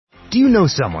Do you know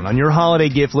someone on your holiday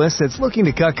gift list that's looking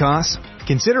to cut costs?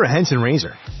 Consider a Henson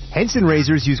razor. Henson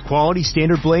razors use quality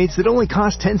standard blades that only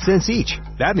cost 10 cents each.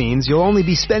 That means you'll only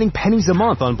be spending pennies a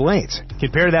month on blades.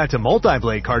 Compare that to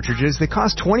multi-blade cartridges that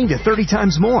cost 20 to 30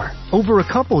 times more. Over a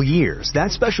couple years,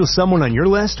 that special someone on your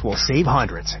list will save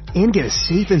hundreds and get a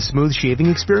safe and smooth shaving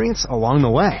experience along the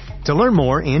way. To learn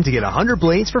more and to get 100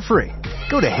 blades for free,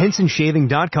 go to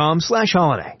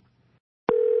hensonshaving.com/holiday.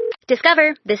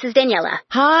 Discover, this is Daniela.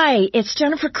 Hi, it's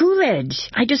Jennifer Coolidge.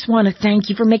 I just want to thank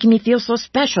you for making me feel so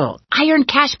special. I earned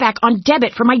cash back on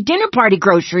debit for my dinner party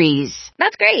groceries.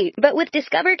 That's great, but with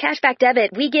Discover Cashback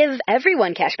Debit, we give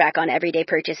everyone cash back on everyday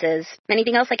purchases.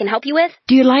 Anything else I can help you with?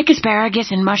 Do you like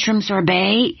asparagus and mushroom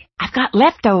sorbet? I've got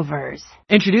leftovers.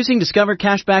 Introducing Discover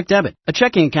Cashback Debit, a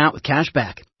checking account with cash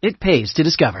back. It pays to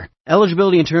Discover.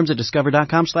 Eligibility and terms at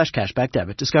discover.com/cashback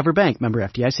debit. Discover Bank, member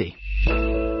FDIC.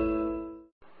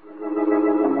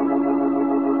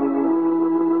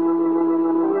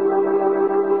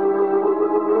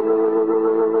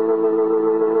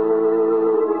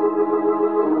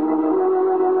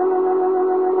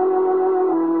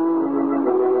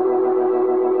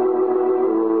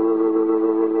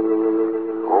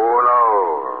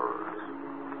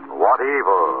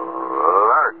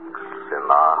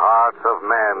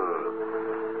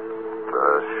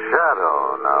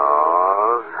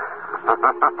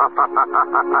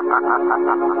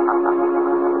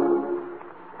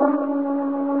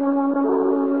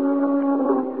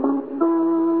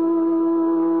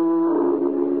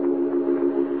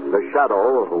 The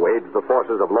Shadow, who aids the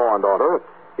forces of law and order,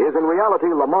 is in reality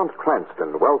Lamont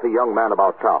Cranston, wealthy young man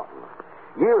about town.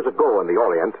 Years ago in the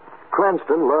Orient,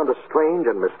 Cranston learned a strange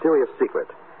and mysterious secret,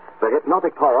 the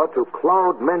hypnotic power to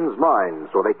cloud men's minds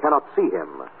so they cannot see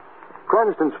him.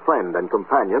 Cranston's friend and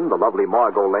companion, the lovely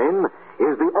Margot Lane,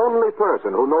 is the only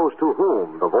person who knows to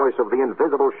whom the voice of the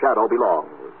invisible shadow belongs.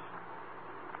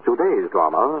 Today's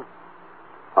drama,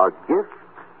 A Gift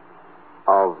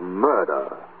of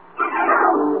Murder.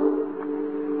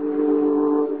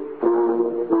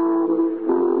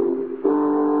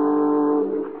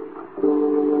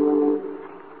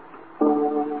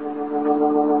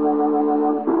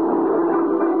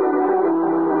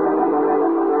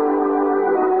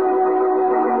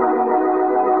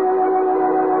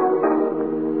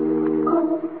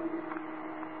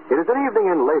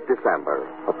 In late December,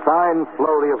 a fine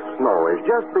flurry of snow is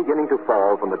just beginning to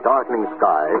fall from the darkening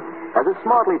sky as a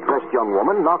smartly dressed young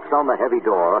woman knocks on the heavy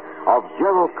door of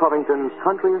Gerald Covington's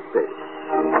country estate.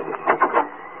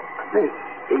 Miss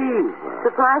Eva.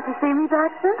 Surprised to see me,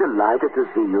 Baxter? Delighted to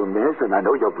see you, miss, and I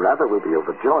know your brother will be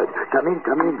overjoyed. Come in,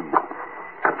 come in.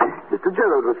 Mr.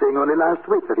 Gerald was saying only last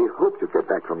week that he hoped to get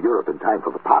back from Europe in time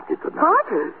for the party tonight.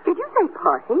 Party? Did you say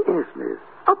party? Yes, miss.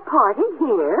 A party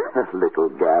here? A little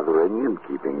gathering in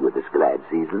keeping with this glad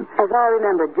season. As I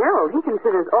remember Gerald, he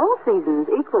considers all seasons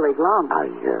equally glum. I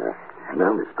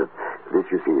know, miss, but this,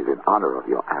 you see, is in honor of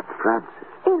your Aunt Frances.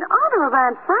 In honor of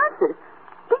Aunt Frances?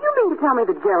 Do you mean to tell me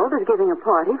that Gerald is giving a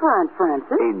party for Aunt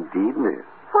Frances? Indeed, miss.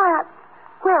 Why,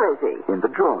 where is he? In the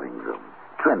drawing room,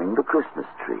 trimming the Christmas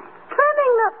tree.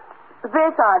 Trimming the...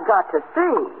 This I've got to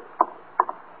see.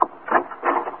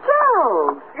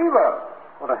 Gerald! Eva!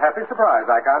 What a happy surprise,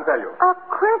 I can't tell you. A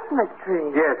Christmas tree.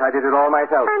 Yes, I did it all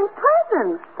myself. And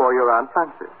presents. For your Aunt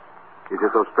Frances. Is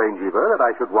it so strange, Eva, that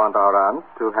I should want our aunt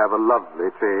to have a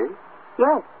lovely tree?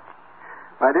 Yes.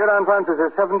 My dear Aunt Frances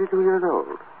is 72 years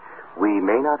old. We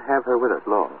may not have her with us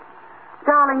long.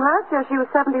 Darling, last year she was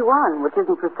 71, which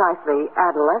isn't precisely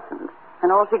adolescent.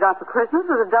 And all she got for Christmas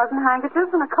was a dozen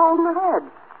handkerchiefs and a cold in the head.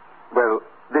 Well,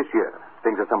 this year,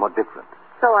 things are somewhat different.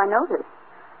 So I noticed.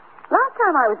 Last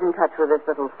time I was in touch with this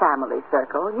little family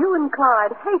circle, you and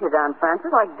Clyde hated Aunt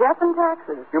Frances like death and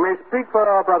taxes. You may speak for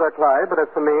our brother Clyde, but as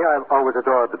for me, I've always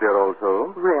adored the dear old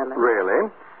soul. Really?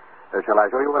 Really? Shall I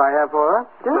show you what I have for her?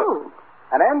 Do. Look,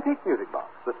 an antique music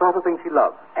box, the sort of thing she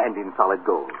loves, and in solid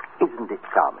gold. Isn't it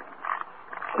charming?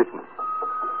 Listen.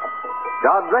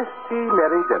 God rest ye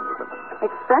merry gentlemen.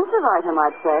 Expensive item,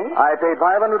 I'd say. I paid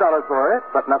 $500 for it,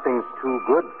 but nothing's too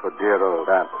good for dear old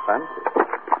Aunt Frances.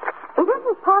 It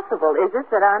isn't possible, is it,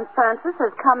 that Aunt Frances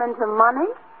has come into money?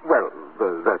 Well,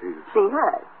 that is... She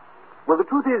has. Well, the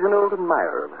truth is, an old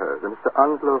admirer of hers, a Mr.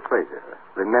 Onslow Fraser,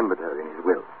 remembered her in his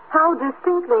will. How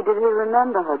distinctly did he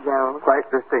remember her, Gerald? Quite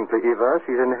distinctly, Eva.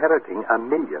 She's inheriting $1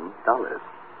 million.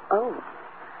 Oh.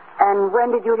 And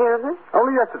when did you hear of this?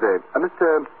 Only yesterday.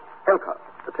 Mr. Elcott,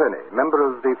 attorney, member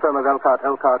of the firm of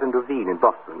Elcott and Devine in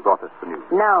Boston, brought us the news.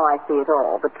 Now I see it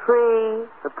all. The tree,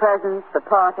 the presents, the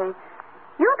party.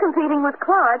 You're competing with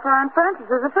Clyde for Aunt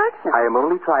Frances's affection. I am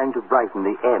only trying to brighten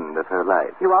the end of her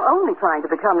life. You are only trying to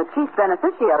become the chief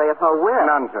beneficiary of her will.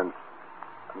 Nonsense.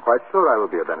 I'm quite sure I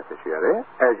will be a beneficiary,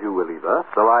 as you will either,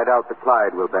 though I doubt that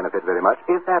Clyde will benefit very much,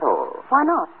 if at all. Why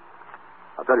not?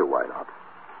 I'll tell you why not.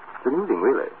 It's amusing,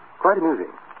 really. Quite amusing.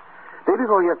 Day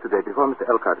before yesterday, before Mr.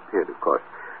 Elkhart appeared, of course,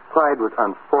 Clyde was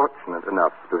unfortunate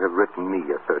enough to have written me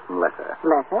a certain letter.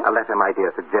 Letter? A letter, my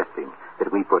dear, suggesting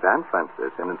that we put Aunt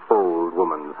Frances in an old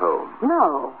woman's home.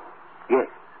 No.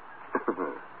 Yes.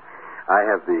 I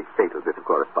have the fatal bit of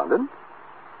correspondence,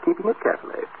 keeping it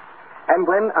carefully. And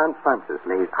when Aunt Frances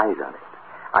lays eyes on it,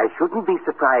 I shouldn't be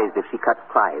surprised if she cuts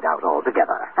Clyde out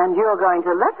altogether. And you're going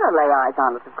to let her lay eyes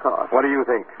on it, of course. What do you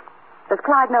think? Does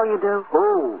Clyde know you do?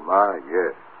 Oh, my,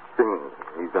 yes.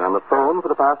 He's been on the phone for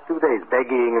the past 2 days,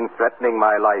 begging and threatening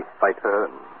my life by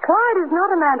turns. Clyde is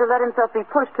not a man to let himself be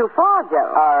pushed too far,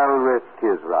 Joe. I'll risk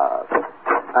his wrath.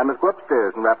 I must go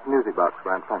upstairs and wrap the music box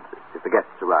for Aunt Frances. If the guests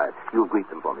arrive, you'll greet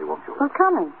them for me, won't you? Who's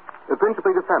coming?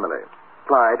 Principally the family.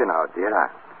 Clyde and our dear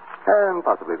aunt. And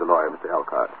possibly the lawyer, Mr.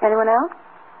 Elkhart. Anyone else?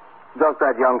 Just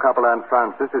that young couple Aunt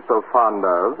Frances is so fond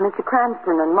of. Mr.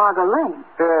 Cranston and Margot Lane.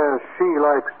 Yes, she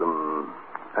likes them.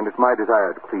 And it's my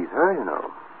desire to please her, you know.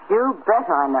 You bet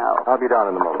I know. I'll be down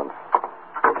in a moment.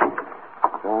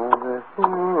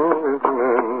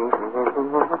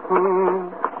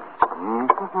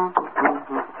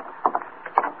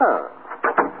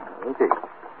 Okay.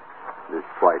 This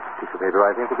white piece of paper,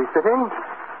 I think, will be fitting.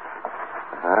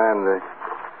 And the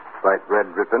bright red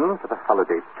ribbon for the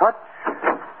holiday touch.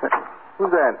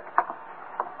 Who's that?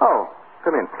 Oh,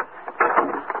 come in.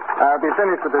 I'll be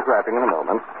finished with this wrapping in a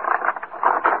moment.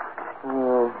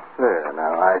 There,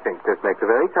 now, I think this makes a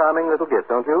very charming little gift,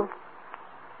 don't you?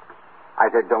 I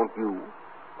said, don't you?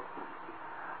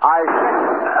 I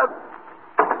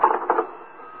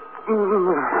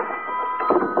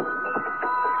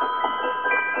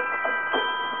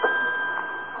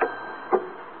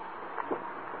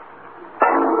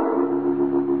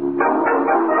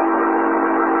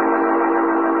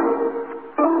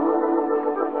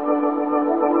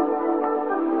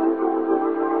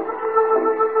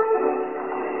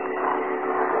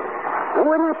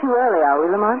We're not too early, are we,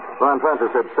 Lamont? Well, Aunt Frances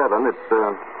said 7. It's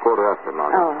 9:15.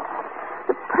 Oh.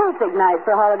 The perfect night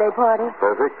for a holiday party.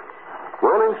 Perfect.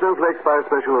 Rolling snowflakes by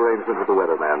special arrangement with the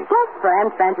weatherman. Just for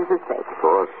Aunt Frances's sake. Of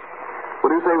course. What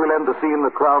do you say we lend the scene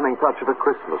the crowning touch of a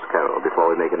Christmas carol before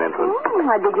we make an entrance?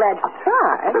 I'd be glad to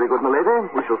try. Very good, my lady.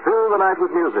 We shall fill the night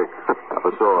with music. Of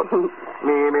a sort.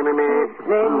 Me, me, me, me.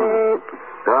 Me, me.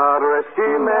 God rest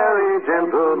ye merry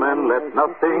gentlemen, let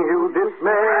nothing you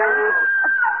dismay.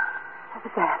 What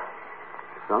was that?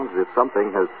 Sounds as if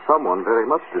something has someone very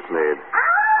much dismayed.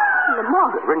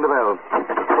 Lamont. Ring the bell.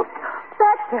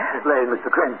 Baxter. Miss Lane,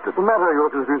 Mr. Cranston. What's the matter? You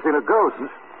ought to have seen a ghost.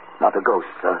 Not a ghost,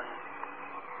 sir.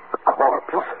 A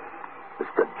corpse.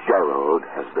 Mr. Gerald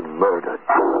has been murdered.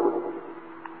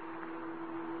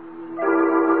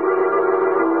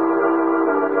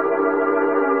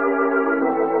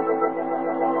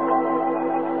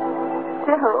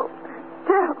 Gerald.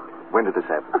 When did this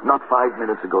happen? Not 5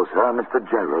 minutes ago, sir, Mr.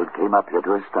 Gerald came up here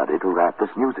to his study to wrap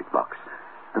this music box.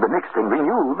 And the next thing we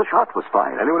knew, the shot was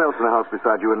fired. Anyone else in the house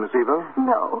besides you and Miss Eva?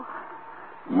 No.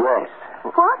 Yes.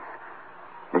 What?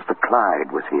 Mr.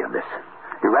 Clyde was here, miss.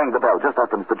 He rang the bell just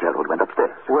after Mr. Gerald went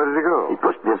upstairs. Where did he go? He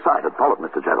pushed me aside and followed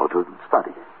Mr. Gerald to his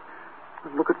study.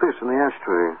 Look at this in the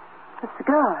ashtray. A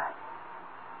cigar.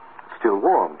 It's still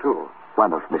warm, too.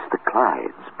 One of Mr.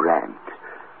 Clyde's brand.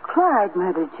 Clyde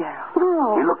murdered Gerald.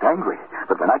 No. He looked angry,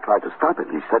 but when I tried to stop it,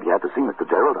 he said he had to see Mr.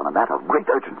 Gerald on a matter of great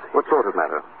urgency. What sort of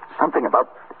matter? Something about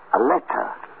a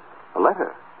letter. A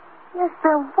letter? Yes,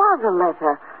 there was a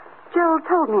letter. Gerald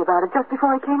told me about it just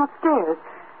before he came upstairs.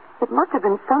 It must have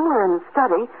been somewhere in the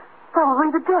study, probably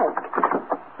the desk.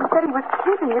 He said he was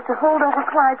keeping it to hold over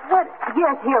Clyde's head.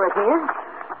 Yes, here it is.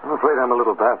 I'm afraid I'm a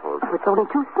little baffled. Oh, it's only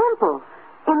too simple.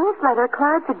 In this letter,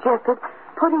 Clyde suggested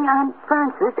putting Aunt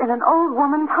Frances in an old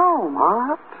woman's home.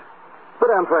 What? But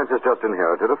Aunt Frances just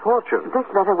inherited a fortune. This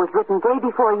letter was written day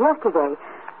before yesterday.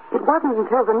 It wasn't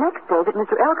until the next day that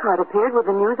Mr. Elkhart appeared with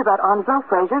the news about Onslow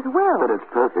Fraser's will. But it's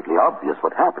perfectly obvious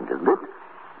what happened, isn't it?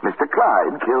 Mr.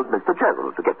 Clyde killed Mr.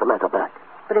 Gerald to get the letter back.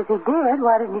 But if he did,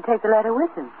 why didn't he take the letter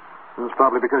with him? It's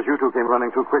probably because you two came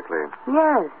running too quickly.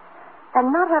 Yes.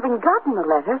 And not having gotten the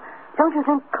letter, don't you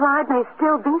think Clyde may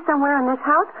still be somewhere in this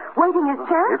house, waiting his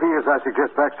chance? If he is, I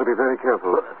suggest Baxter be very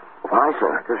careful. Why,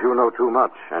 sir? Because you know too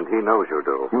much, and he knows you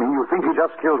do. You mean you think He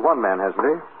just killed one man, hasn't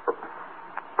he?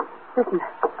 Listen.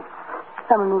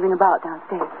 Someone moving about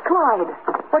downstairs. Clyde,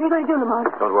 what are you going to do, Lamont?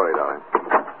 Don't worry, darling.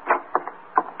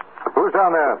 Who's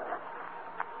down there?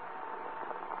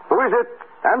 is it?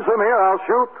 Answer me or I'll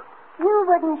shoot. You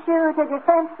wouldn't shoot a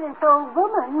defenseless old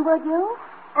woman, would you?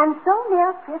 And so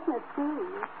near Christmas, too.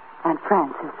 Aunt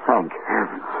Frances. Thank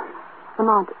heavens.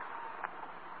 Lamont,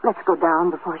 let's go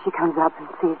down before she comes up and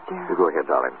sees Gerald. You go ahead,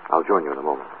 darling. I'll join you in a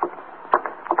moment.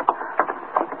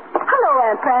 Hello,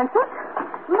 Aunt Frances.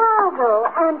 Margot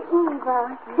and Eva.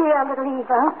 Dear little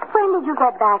Eva. When did you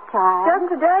get back, child?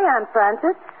 Just today, Aunt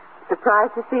Frances.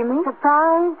 Surprised to see me?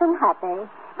 Surprised and happy.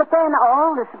 But then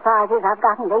all the surprises I've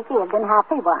gotten lately have been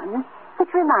happy ones. Which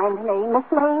reminds me, Miss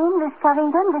Lane, Miss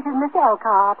Covington, this is Miss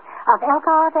Elcott of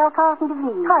Elcott and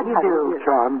DeVere. How do you do?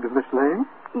 Charmed, Miss Lane.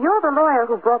 You're the lawyer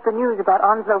who brought the news about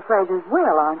Onslow Fraser's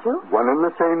will, aren't you? One and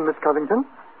the same, Miss Covington.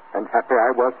 And happy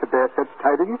I was to bear such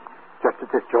tidings just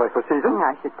at this joyful season.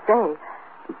 I should say.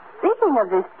 Speaking of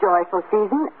this joyful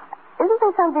season, isn't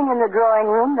there something in the drawing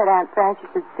room that Aunt Frances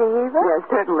should see, Eva? There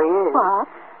certainly is. What?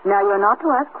 Now, you're not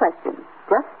to ask questions.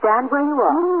 Just stand where you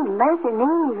are. Mercy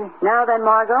me. Now then,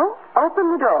 Margot,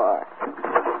 open the door.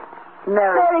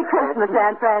 Merry Christmas,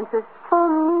 Aunt Frances. For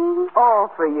me? All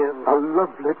for you. A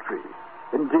lovely tree.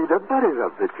 Indeed, a very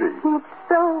lovely tree. It's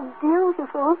so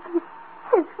beautiful.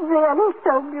 It's really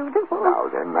so beautiful. Now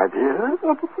then, my dear.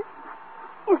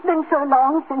 It's been so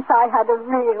long since I had a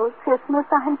real Christmas.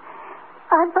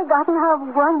 I've forgotten how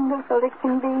wonderful it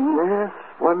can be. Yes,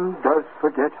 one does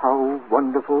forget how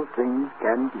wonderful things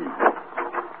can be.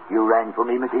 You rang for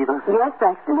me, Miss Eva? Yes,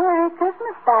 Baxter. Merry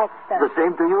Christmas, Baxter. The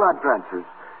same to you, Aunt Frances.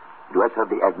 Do us have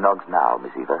the eggnogs now,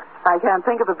 Miss Eva? I can't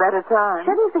think of a better time.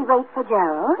 Shouldn't we wait for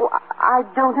Gerald? Oh, I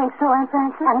don't think so, Aunt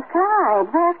Frances. And Clyde.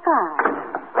 Where's Clyde?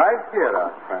 Right here,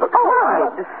 Aunt Frances.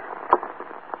 Clyde!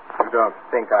 You don't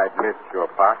think I'd miss your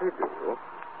party, do you?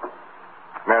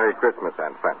 Merry Christmas,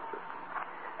 Aunt Frances.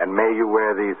 And may you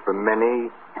wear these for many,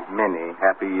 many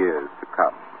happy years to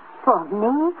come. For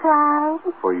me,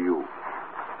 Clyde? For you.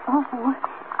 Oh,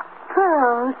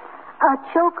 pearls. A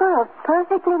choker of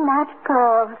perfectly matched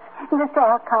pearls. Miss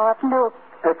Elcott, look.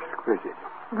 Exquisite.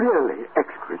 Really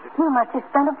exquisite. You must have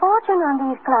spent a fortune on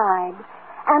these, Clyde.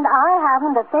 And I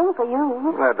haven't a thing for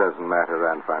you. That doesn't matter,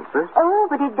 Aunt Frances. Oh,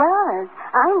 but it does.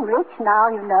 I'm rich now,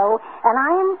 you know, and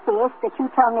I insist that you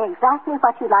tell me exactly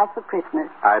what you like for Christmas.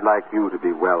 I'd like you to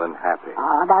be well and happy.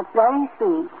 Oh, that's very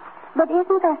sweet. But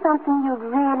isn't there something you'd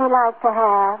really like to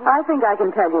have? I think I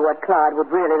can tell you what Clyde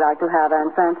would really like to have,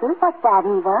 Aunt Frances. What's that,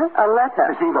 Eva? A letter.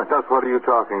 Miss Eva, Just what are you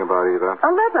talking about, Eva?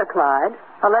 A letter, Clyde.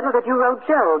 A letter that you wrote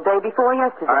Gerald day before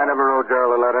yesterday. I never wrote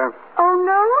Gerald a letter. Oh,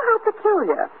 no? How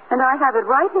peculiar. And I have it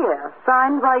right here,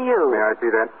 signed by you. May I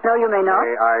see that? No, you may not.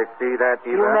 May I see that,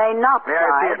 Eva? You may not, May I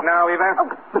see Clyde. it now, Eva?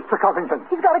 Oh, Mr. Covington.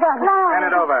 he's got a gun. Hand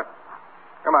it over.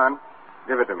 Come on.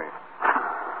 Give it to me.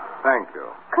 Thank you.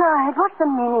 Clyde, what's the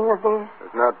meaning of this?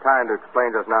 There's no time to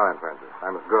explain just now, Aunt Frances. I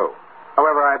must go.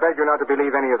 However, I beg you not to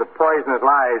believe any of the poisonous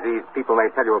lies these people may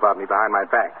tell you about me behind my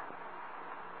back.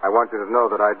 I want you to know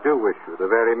that I do wish you the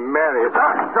very merriest...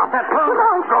 Drop that phone.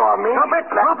 Don't throw on me.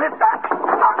 Drop it back.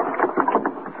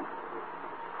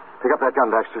 Pick up that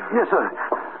gun, Baxter. Yes, sir.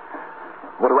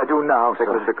 What do I do now, Take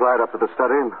sir? Mr. Clyde up to the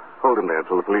study and hold him there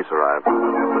until the police arrive.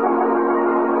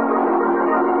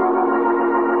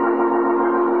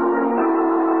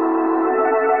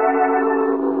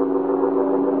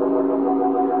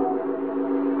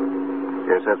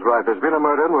 Yes, that's right. There's been a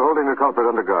murder, and we're holding the culprit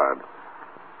under guard.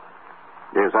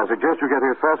 Yes, I suggest you get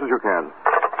here as fast as you can.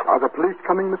 Are the police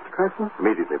coming, Mr. Cranston?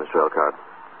 Immediately, Mr. Elcott.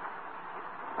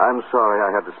 I'm sorry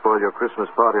I had to spoil your Christmas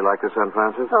party like this, Aunt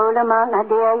Frances. Oh, Lamont, my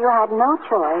dear, you had no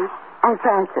choice. Aunt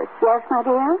Frances. Yes, my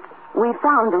dear? We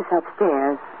found this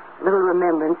upstairs. Little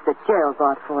remembrance that Gerald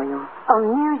bought for you. Oh,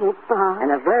 music box.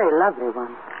 And a very lovely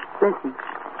one. Listen.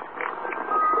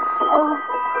 Oh,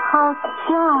 how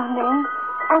charming.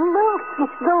 And look,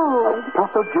 it's gold.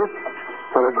 Proper gift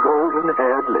for a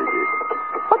golden-haired lady.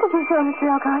 What did you say, Mr.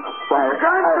 Elcott? Why,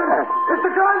 Mr.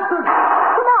 Johnson!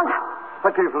 Come on.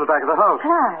 That came from the back of the house.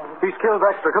 Clyde. He's killed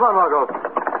Baxter. Come on, Margot.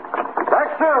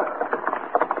 Baxter!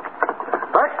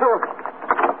 Baxter!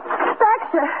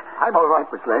 Baxter. I'm all right,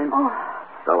 Miss Lane. Oh.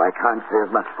 Though I can't say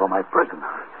as much for my prisoner.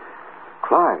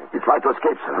 Clyde. He tried to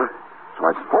escape, sir. So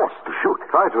I was forced to shoot.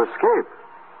 Tried to escape?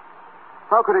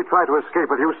 How could he try to escape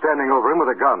with you standing over him with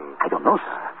a gun? I don't know,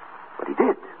 sir. But he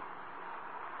did.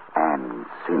 And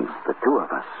since the two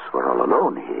of us were all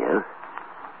alone here,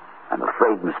 I'm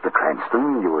afraid, Mr.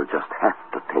 Cranston, you will just have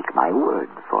to take my word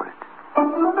for it.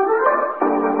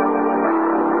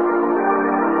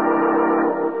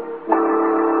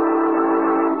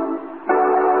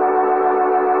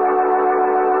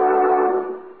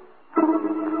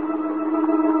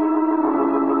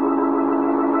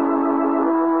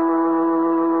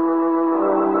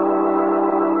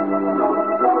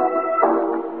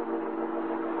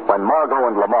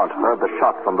 Lamont heard the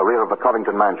shot from the rear of the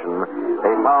Covington mansion,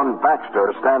 they found Baxter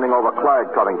standing over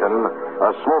Clyde Covington,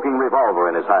 a smoking revolver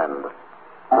in his hand.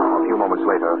 A few moments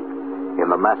later, in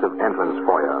the massive entrance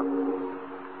foyer.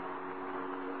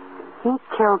 He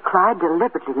killed Clyde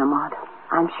deliberately, Lamont.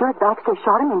 I'm sure Baxter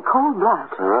shot him in cold blood.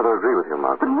 I rather agree with you,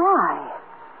 Margaret. But why?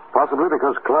 Possibly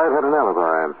because Clyde had an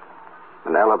alibi.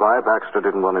 An alibi Baxter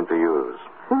didn't want him to use.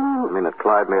 I mean that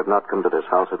Clyde may have not come to this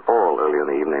house at all early in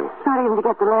the evening. Not even to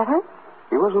get the letter?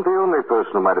 He wasn't the only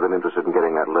person who might have been interested in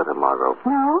getting that letter, Margot.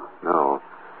 No? No.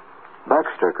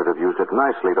 Baxter could have used it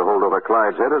nicely to hold over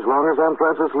Clyde's head as long as Aunt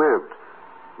Frances lived,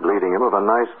 bleeding him of a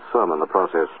nice sum in the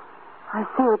process. I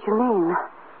see what you mean.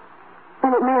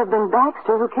 Then it may have been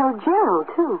Baxter who killed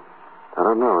Gerald, too. I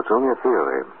don't know. It's only a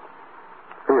theory.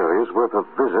 Theory is worth a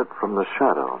visit from the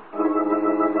shadow.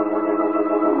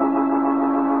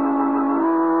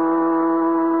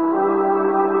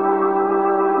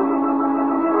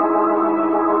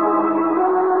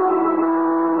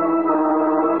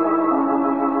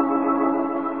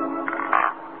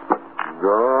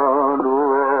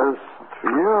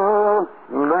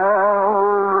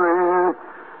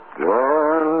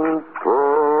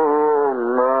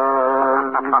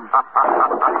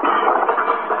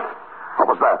 What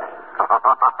was that?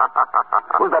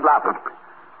 Who's that laughing?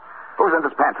 Who's in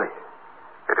this pantry?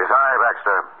 It is I,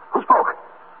 Baxter. Who spoke?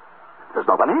 There's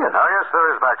nobody here. Oh, yes, there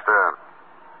is, Baxter.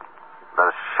 The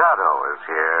shadow is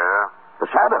here. The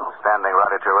shadow? Standing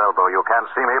right at your elbow. You can't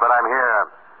see me, but I'm here.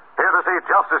 Here to see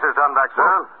justice is done,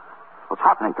 Baxter. What's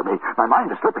happening to me? My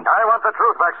mind is slipping. I want the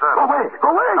truth, Baxter. Go away!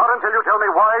 Go away! Not until you tell me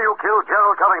why you killed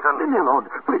Gerald Covington. Leave me alone.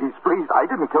 Please, please. I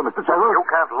didn't kill Mr. Gerald. You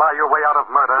can't lie your way out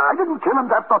of murder. I didn't kill him.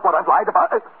 That's not what I've lied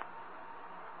about.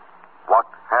 What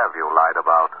have you lied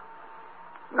about?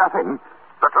 Nothing.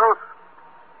 The truth?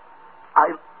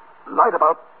 I lied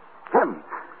about him.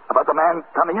 About the man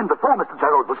coming in before Mr.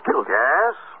 Gerald was killed.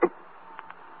 Yes?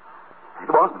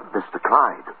 It wasn't Mr.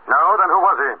 Clyde. No, then who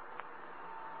was he?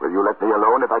 Will you let me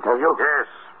alone if I tell you? Yes.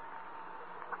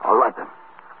 All right, then.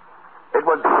 It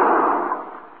was...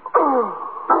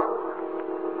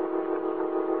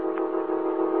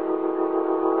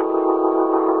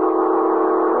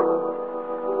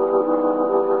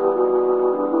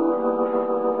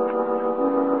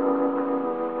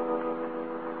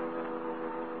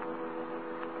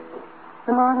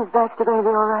 Lamont, is Baxter going to be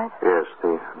all right? Yes,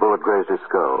 the bullet grazed his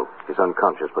skull. He's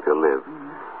unconscious, but he'll live.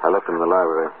 I left him in the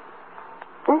library.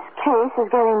 This case is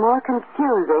getting more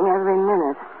confusing every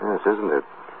minute. Yes, isn't it?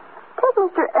 Take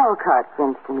Mr. Elkhart,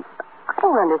 for instance. I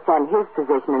don't understand his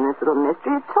position in this little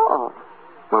mystery at all.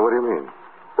 Well, what do you mean?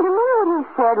 You remember what he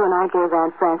said when I gave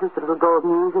Aunt Frances the little gold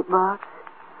music box?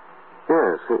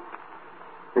 Yes,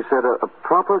 he said a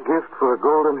proper gift for a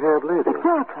golden-haired lady.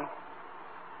 Exactly.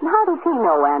 And how does he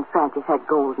know Aunt Frances had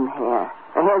golden hair?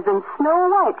 Her hair's been snow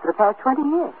white for the past 20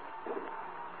 years.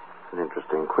 An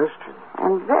interesting question.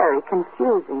 And very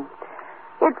confusing.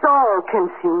 It's all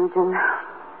confusion.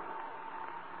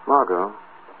 Margot?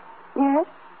 Yes?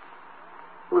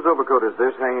 Whose overcoat is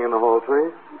this hanging in the hall tree?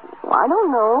 Well, I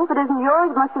don't know. If it isn't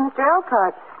yours, it must be Mr.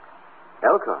 Elcott's.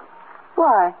 Elcott?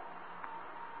 Why?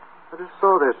 I just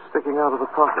saw this sticking out of the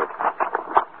pocket.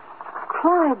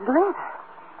 Clyde's letter.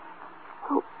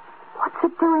 Oh, what's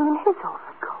it doing in his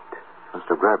overcoat? Must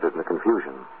have grabbed it in the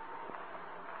confusion.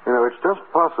 You know, it's just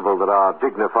possible that our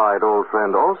dignified old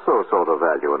friend also saw the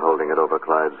value in holding it over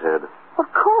Clyde's head. Of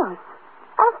course.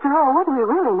 After all, what do we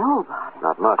really know about it?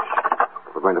 Not much.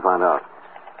 We're going to find out.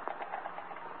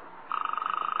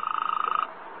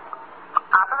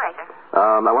 Operator.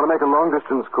 I want to make a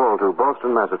long-distance call to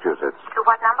Boston, Massachusetts. To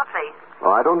what number, please? Oh,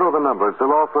 I don't know the number. It's the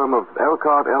law firm of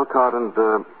Elkhart, and,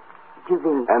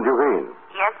 Juvine. And Juvine.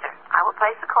 Yes, sir. I will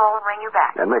place the call and ring you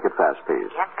back. And make it fast, please.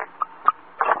 Yes, sir.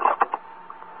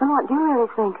 What do you really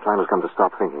think? Time has come to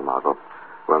stop thinking, Margot.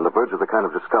 We're on the verge of the kind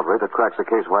of discovery that cracks a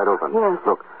case wide open. Yes.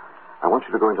 Look, I want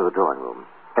you to go into the drawing room.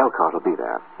 Elkhart will be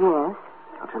there. Yes.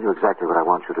 I'll tell you exactly what I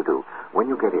want you to do. When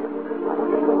you get in...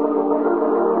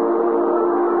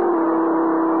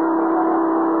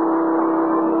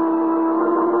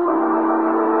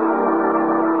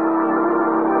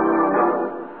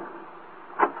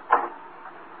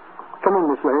 Come in,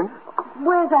 Miss Lane.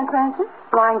 Where's Aunt Frances?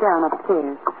 Lying down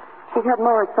upstairs. She's had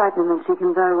more excitement than she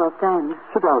can very well stand.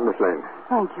 Sit down, Miss Lane.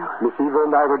 Thank you. Miss Eva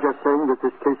and I were just saying that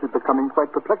this case is becoming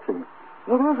quite perplexing.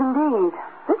 It is indeed.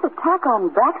 This attack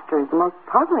on Baxter is the most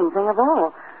puzzling thing of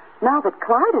all. Now that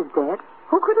Clyde is dead,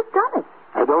 who could have done it?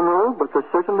 I don't know, but there's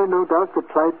certainly no doubt that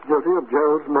Clyde's guilty of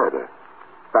Gerald's murder.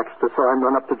 Baxter saw him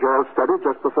run up to Gerald's study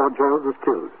just before Gerald was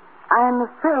killed.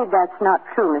 I'm afraid that's not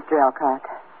true, Mr. Elkhart.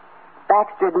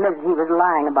 Baxter admitted he was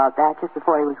lying about that just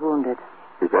before he was wounded.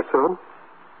 Is that so?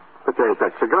 But there's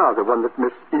that cigar, the one that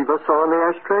Miss Eva saw in the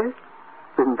ashtray.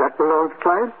 Didn't that belong to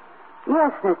Clyde?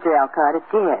 Yes, Mr. Elkhart, it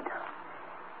did.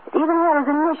 It even had his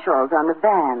initials on the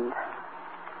band.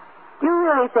 Do you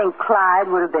really think Clyde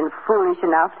would have been foolish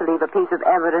enough to leave a piece of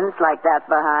evidence like that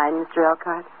behind, Mr.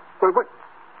 Elkhart? Well,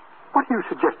 what are you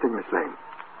suggesting, Miss Lane?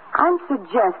 I'm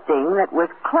suggesting that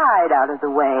with Clyde out of the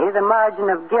way, the margin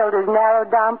of guilt is narrowed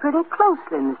down pretty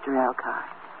closely, Mr. Elkhart.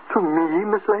 To me,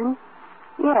 Miss Lane?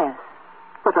 Yes.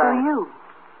 But to you.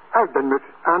 I've been with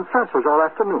Aunt Frances all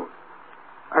afternoon.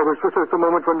 I was with her at the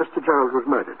moment when Mr. Gerald was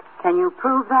murdered. Can you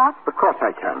prove that? Of course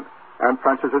I can. Aunt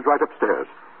Frances is right upstairs.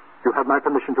 You have my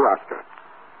permission to ask her.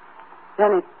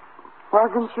 Then it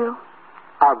wasn't you?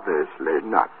 Obviously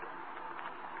not.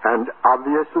 And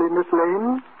obviously, Miss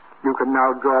Lane, you can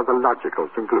now draw the logical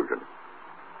conclusion.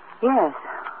 Yes.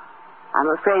 I'm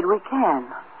afraid we can.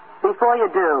 Before you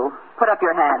do, put up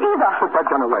your hand. Eva! Put that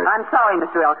gun away. I'm sorry,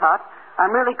 Mr. Elkhart.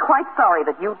 I'm really quite sorry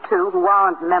that you two, who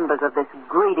aren't members of this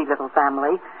greedy little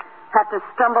family, had to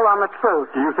stumble on the truth.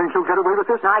 Do you think you'll get away with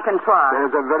this? I can try.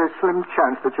 There's a very slim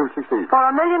chance that you'll succeed. For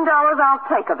 $1 million, I'll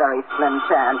take a very slim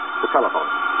chance. The telephone.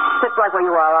 Sit right where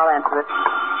you are. I'll answer it.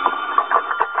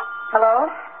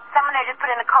 Hello? Someone there just put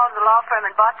in a call to the law firm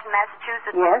in Boston,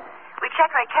 Massachusetts. Yes? We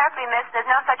checked very carefully, miss. There's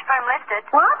no such firm listed.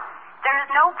 What? There is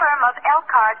no firm of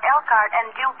Elkhart, and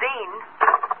Dubin.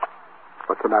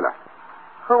 What's the matter?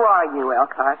 Who are you,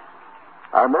 Elkhart?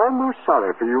 I'm almost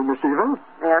sorry for you, Miss Eva.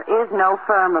 There is no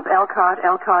firm of Elkhart,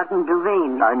 and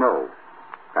Duveen. I know.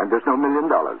 And there's no $1 million.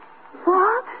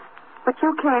 What? But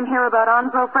you came here about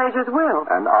Onslow Fraser's will.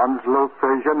 And Onslow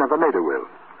Fraser never made a will.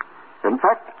 In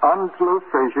fact, Onslow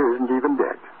Fraser isn't even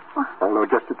dead. What? Although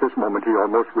just at this moment he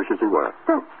almost wishes he were.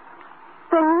 Then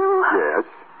you... Yes,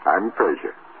 I'm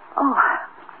Fraser. Oh,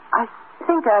 I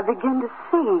think I begin to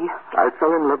see. I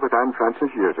fell in love with Aunt Frances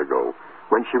years ago,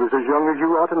 when she was as young as you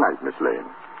are tonight, Miss Lane.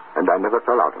 And I never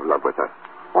fell out of love with her.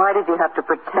 Why did you have to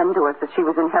pretend to us that she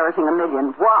was inheriting $1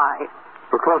 million? Why?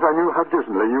 Because I knew how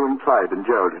dismally you and Clyde and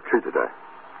Gerald had treated her.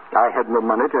 I had no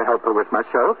money to help her with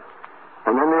myself.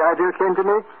 And then the idea came to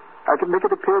me, I could make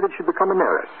it appear that she'd become an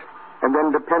heiress. And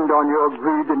then depend on your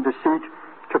greed and deceit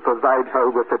to provide her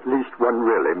with at least one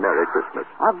really Merry Christmas.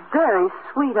 A very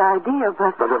sweet idea,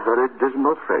 but... But a very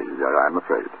dismal failure, I'm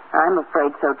afraid. I'm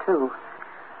afraid so, too.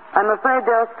 I'm afraid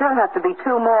there'll still have to be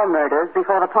 2 more murders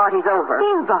before the party's over.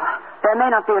 Eva! There may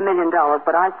not be $1 million,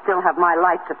 but I still have my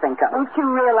life to think of. Don't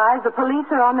you realize the police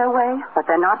are on their way?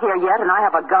 But they're not here yet, and I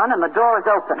have a gun, and the door is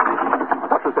open.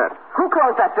 What was that? Who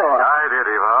closed that door? I did,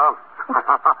 Eva.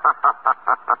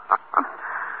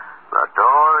 The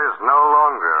door is no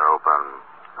longer open.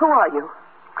 Who are you?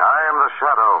 I am the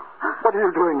Shadow. What are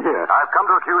you doing here? I've come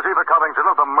to accuse Eva Covington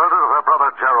of the murder of her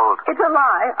brother, Gerald. It's a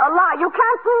lie. A lie. You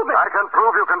can't prove it. I can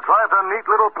prove you contrived a neat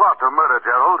little plot to murder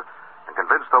Gerald and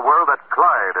convince the world that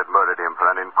Clyde had murdered him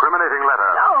for an incriminating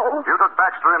letter. No. You took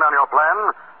Baxter in on your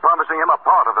plan, promising him a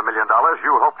part of the $1 million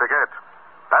you hoped to get.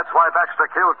 That's why Baxter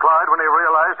killed Clyde when he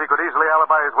realized he could easily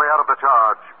alibi his way out of the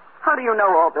charge. How do you know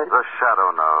all this? The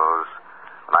Shadow knows.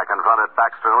 When I confronted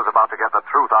Baxter and was about to get the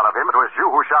truth out of him, it was you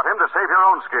who shot him to save your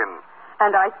own skin.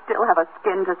 And I still have a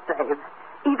skin to save.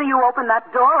 Either you open that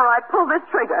door or I pull this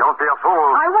trigger. Don't be a fool.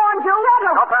 I warned you. Let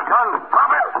him. Drop that gun.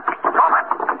 Drop it. Drop it.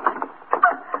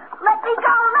 Let me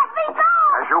go. Let me go.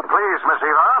 As you please, Miss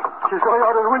Eva. She's going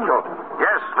out of the window.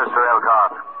 Yes, Mr.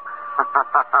 Elkhart.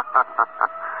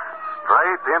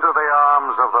 Straight into the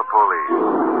arms of the police.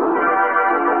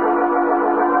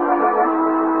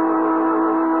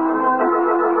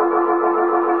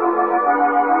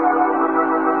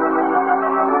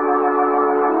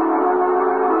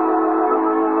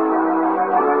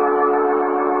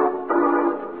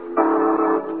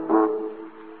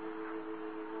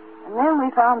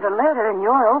 Found a letter in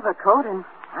your overcoat, and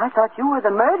I thought you were the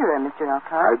murderer, Mr.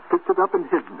 Elkhart. I picked it up and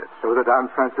hidden it so that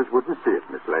Aunt Frances wouldn't see it,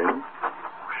 Miss Lane.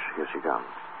 Here she comes.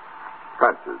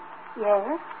 Frances.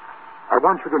 Yes? I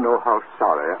want you to know how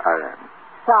sorry I am.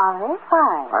 Sorry?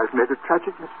 Why? I've made a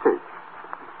tragic mistake.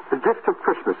 The gift of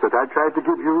Christmas that I tried to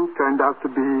give you turned out to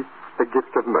be a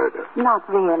gift of murder. Not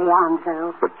really,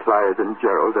 Onslow. But Clyde and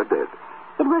Gerald are dead.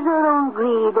 It was their own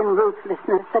greed and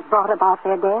ruthlessness that brought about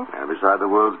their death. Yeah, besides,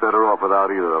 the world's better off without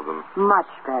either of them. Much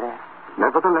better.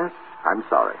 Nevertheless, I'm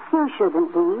sorry. You shouldn't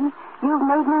be. You've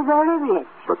made me very rich.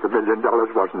 But the $1 million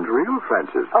wasn't real,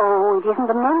 Frances. Oh, it isn't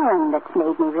the million that's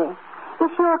made me rich.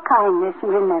 It's your kindness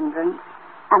and remembrance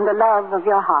and the love of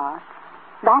your heart.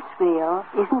 That's real,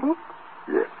 isn't it?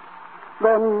 Yes.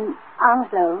 Then,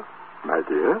 Onslow. My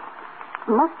dear?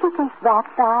 Must you take that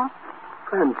back?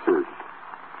 Frances,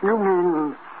 you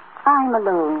mean... I'm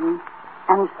alone,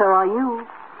 and so are you.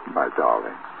 my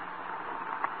darling.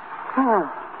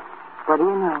 Well, what do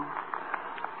you know?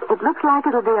 It looks like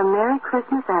it'll be a Merry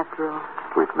Christmas after all.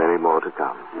 With many more to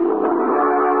come.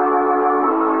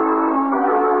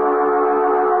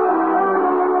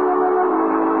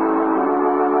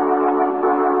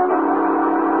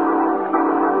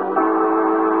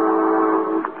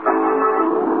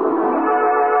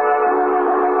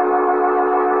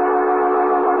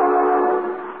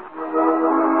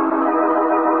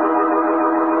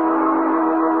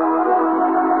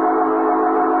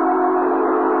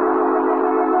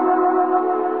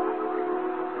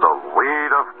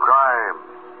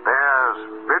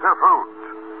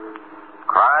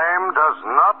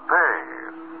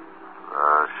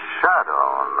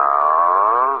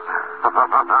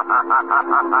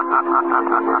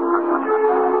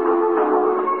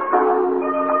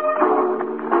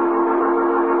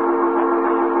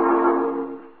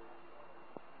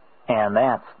 And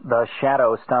that's The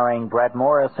Shadow, starring Brett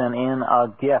Morrison in A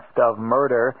Gift of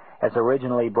Murder, as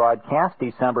originally broadcast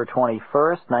December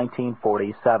 21st,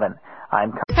 1947.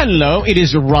 Hello, it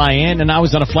is Ryan, and I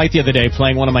was on a flight the other day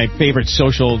playing one of my favorite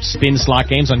social spin slot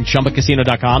games on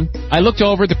ChumbaCasino.com. I looked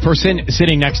over at the person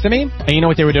sitting next to me, and you know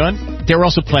what they were doing? They were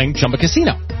also playing Chumba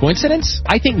Casino. Coincidence?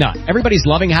 I think not. Everybody's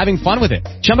loving having fun with it.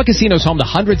 Chumba Casino is home to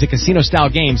hundreds of casino-style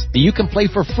games that you can play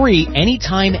for free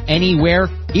anytime, anywhere,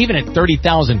 even at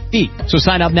 30,000 feet. So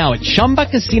sign up now at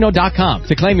ChumbaCasino.com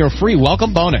to claim your free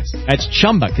welcome bonus. That's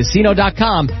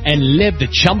ChumbaCasino.com and live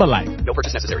the Chumba life. No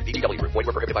purchase necessary. VGW. Void where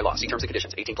prohibited by law. See terms and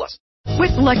conditions. 18+.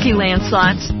 With Lucky Land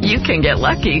Slots, you can get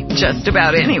lucky just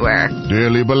about anywhere.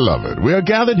 Dearly beloved, we are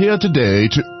gathered here today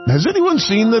to... Has anyone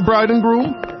seen the bride and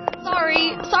groom?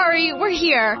 Sorry, we're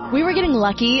here. We were getting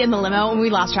lucky in the limo and we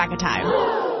lost track of time.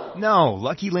 No,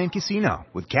 Lucky Land Casino,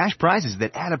 with cash prizes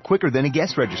that add up quicker than a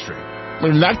guest registry.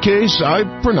 In that case, I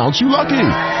pronounce you lucky.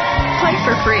 Play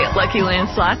for free at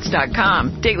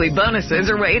LuckyLandSlots.com. Daily bonuses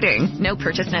are waiting. No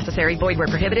purchase necessary. Void where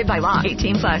prohibited by law.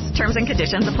 18+. Terms and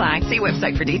conditions apply. See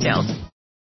website for details.